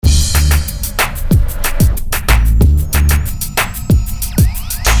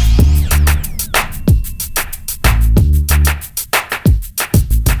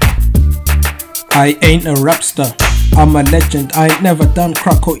I ain't a rapster, I'm a legend. I ain't never done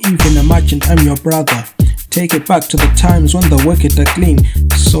crack or even imagined I'm your brother. Take it back to the times when the wicked are clean,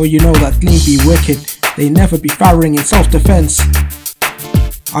 so you know that clean be wicked. They never be firing in self-defense.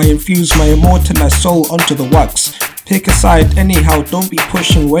 I infuse my immortalized soul onto the wax. Pick a side anyhow, don't be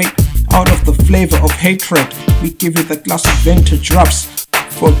pushing weight out of the flavor of hatred. We give you the classic vintage raps.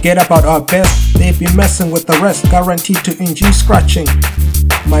 Forget about our best, they be messing with the rest, guaranteed to induce scratching.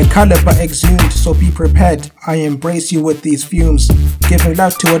 My caliber exhumed, so be prepared. I embrace you with these fumes, giving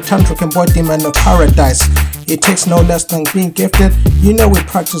life to a tantric embodiment of paradise. It takes no less than being gifted. You know we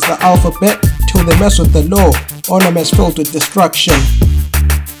practice the alphabet till they mess with the law. Ornaments filled with destruction.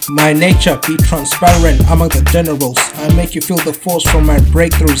 My nature be transparent among the generals. I make you feel the force from my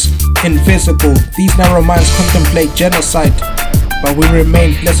breakthroughs. Invisible, these narrow minds contemplate genocide, but we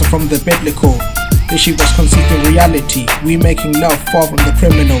remain blessed from the biblical. She was conceived in reality. We making love far from the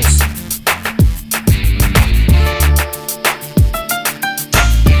criminals.